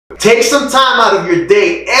Take some time out of your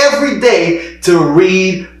day every day to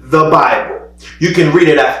read the Bible. You can read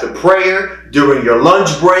it after prayer, during your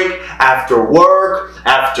lunch break, after work,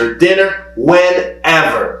 after dinner,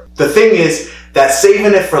 whenever. The thing is that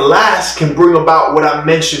saving it for last can bring about what I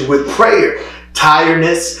mentioned with prayer.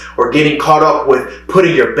 Tiredness, or getting caught up with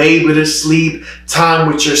putting your baby to sleep, time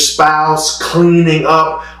with your spouse, cleaning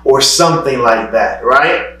up, or something like that,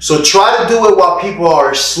 right? So try to do it while people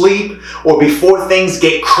are asleep or before things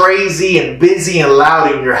get crazy and busy and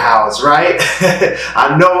loud in your house, right?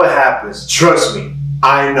 I know it happens. Trust me,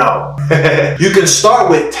 I know. You can start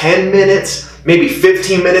with 10 minutes, maybe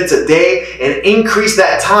 15 minutes a day, and increase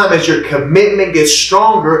that time as your commitment gets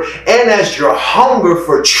stronger and as your hunger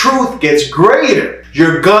for truth gets greater.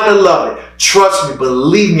 You're gonna love it. Trust me,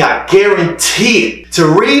 believe me, I guarantee it. To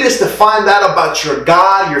read is to find out about your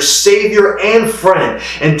God, your Savior, and friend,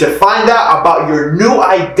 and to find out about your new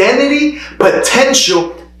identity,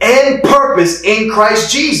 potential, and purpose in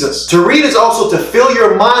Christ Jesus. To read is also to fill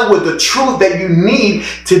your mind with the truth that you need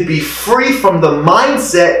to be free from the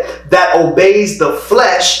mindset that obeys the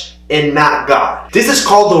flesh and not God. This is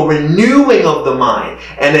called the renewing of the mind.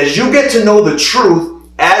 And as you get to know the truth,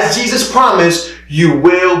 as Jesus promised, you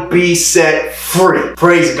will be set free.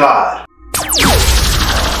 Praise God.